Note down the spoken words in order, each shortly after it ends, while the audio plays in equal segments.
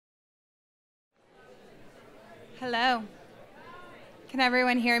Hello. Can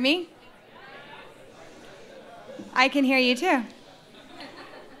everyone hear me? I can hear you too.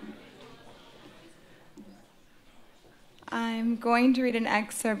 I'm going to read an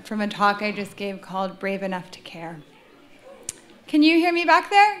excerpt from a talk I just gave called Brave Enough to Care. Can you hear me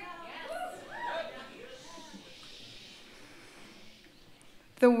back there?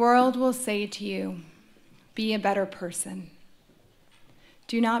 The world will say to you, be a better person.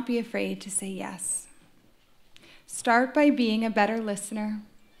 Do not be afraid to say yes. Start by being a better listener.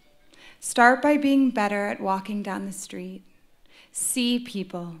 Start by being better at walking down the street. See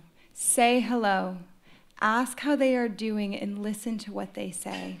people, say hello, ask how they are doing, and listen to what they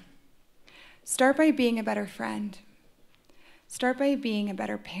say. Start by being a better friend. Start by being a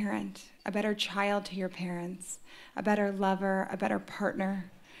better parent, a better child to your parents, a better lover, a better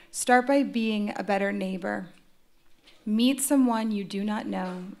partner. Start by being a better neighbor. Meet someone you do not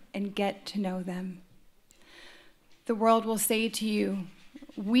know and get to know them. The world will say to you,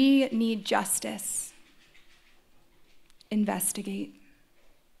 we need justice. Investigate.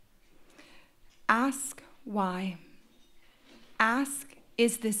 Ask why. Ask,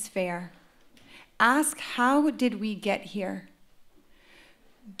 is this fair? Ask, how did we get here?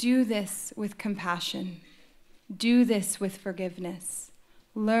 Do this with compassion. Do this with forgiveness.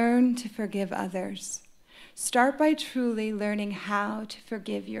 Learn to forgive others. Start by truly learning how to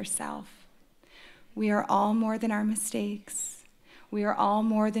forgive yourself. We are all more than our mistakes. We are all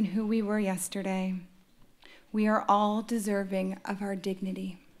more than who we were yesterday. We are all deserving of our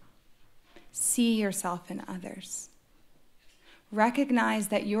dignity. See yourself in others. Recognize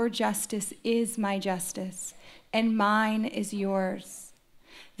that your justice is my justice, and mine is yours.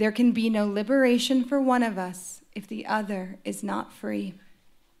 There can be no liberation for one of us if the other is not free.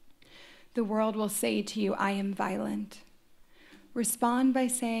 The world will say to you, I am violent. Respond by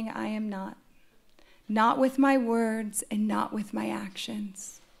saying, I am not. Not with my words and not with my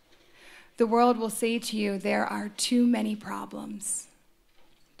actions. The world will say to you, there are too many problems.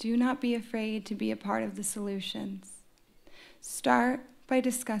 Do not be afraid to be a part of the solutions. Start by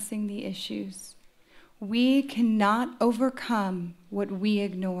discussing the issues. We cannot overcome what we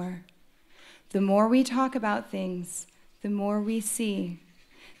ignore. The more we talk about things, the more we see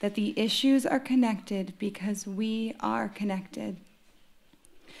that the issues are connected because we are connected.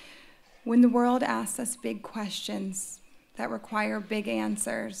 When the world asks us big questions that require big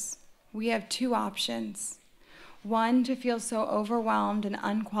answers, we have two options. One, to feel so overwhelmed and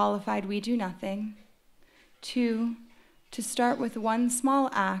unqualified we do nothing. Two, to start with one small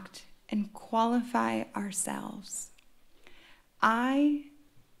act and qualify ourselves. I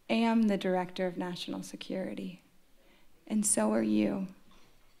am the Director of National Security, and so are you.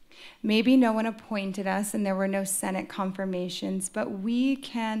 Maybe no one appointed us and there were no Senate confirmations, but we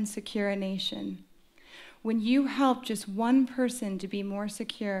can secure a nation. When you help just one person to be more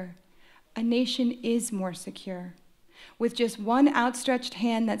secure, a nation is more secure. With just one outstretched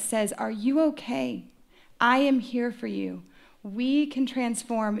hand that says, are you okay? I am here for you. We can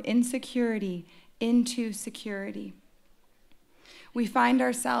transform insecurity into security. We find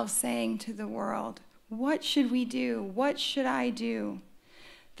ourselves saying to the world, what should we do? What should I do?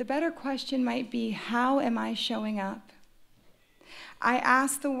 The better question might be, how am I showing up? I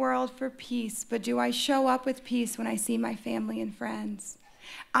ask the world for peace, but do I show up with peace when I see my family and friends?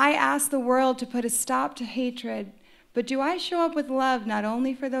 I ask the world to put a stop to hatred, but do I show up with love not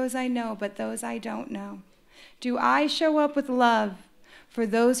only for those I know, but those I don't know? Do I show up with love for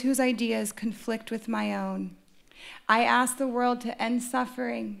those whose ideas conflict with my own? I ask the world to end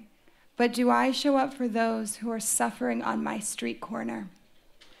suffering, but do I show up for those who are suffering on my street corner?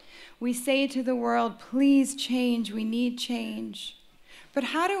 We say to the world, please change, we need change. But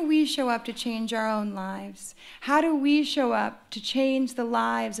how do we show up to change our own lives? How do we show up to change the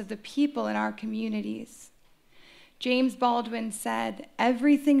lives of the people in our communities? James Baldwin said,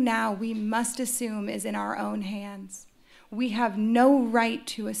 everything now we must assume is in our own hands. We have no right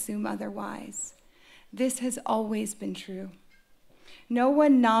to assume otherwise. This has always been true. No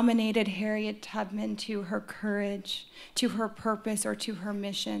one nominated Harriet Tubman to her courage, to her purpose, or to her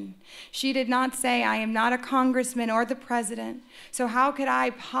mission. She did not say, I am not a congressman or the president, so how could I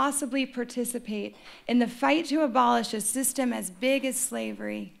possibly participate in the fight to abolish a system as big as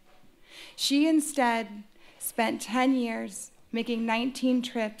slavery? She instead spent 10 years making 19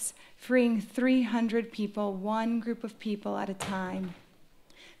 trips, freeing 300 people, one group of people at a time.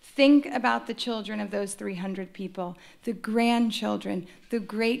 Think about the children of those 300 people, the grandchildren, the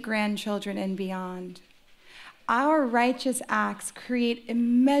great-grandchildren, and beyond. Our righteous acts create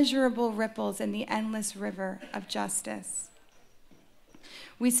immeasurable ripples in the endless river of justice.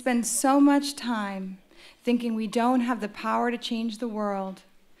 We spend so much time thinking we don't have the power to change the world.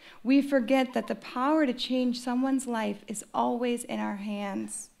 We forget that the power to change someone's life is always in our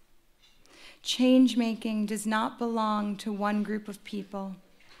hands. Change making does not belong to one group of people.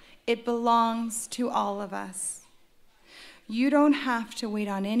 It belongs to all of us. You don't have to wait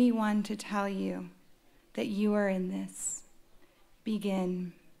on anyone to tell you that you are in this.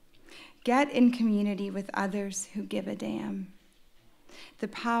 Begin. Get in community with others who give a damn. The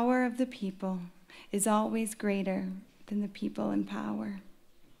power of the people is always greater than the people in power.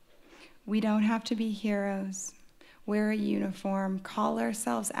 We don't have to be heroes, wear a uniform, call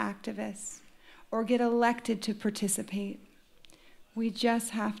ourselves activists, or get elected to participate. We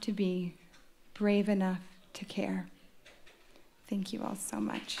just have to be brave enough to care. Thank you all so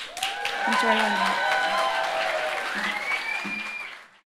much. Enjoy your night.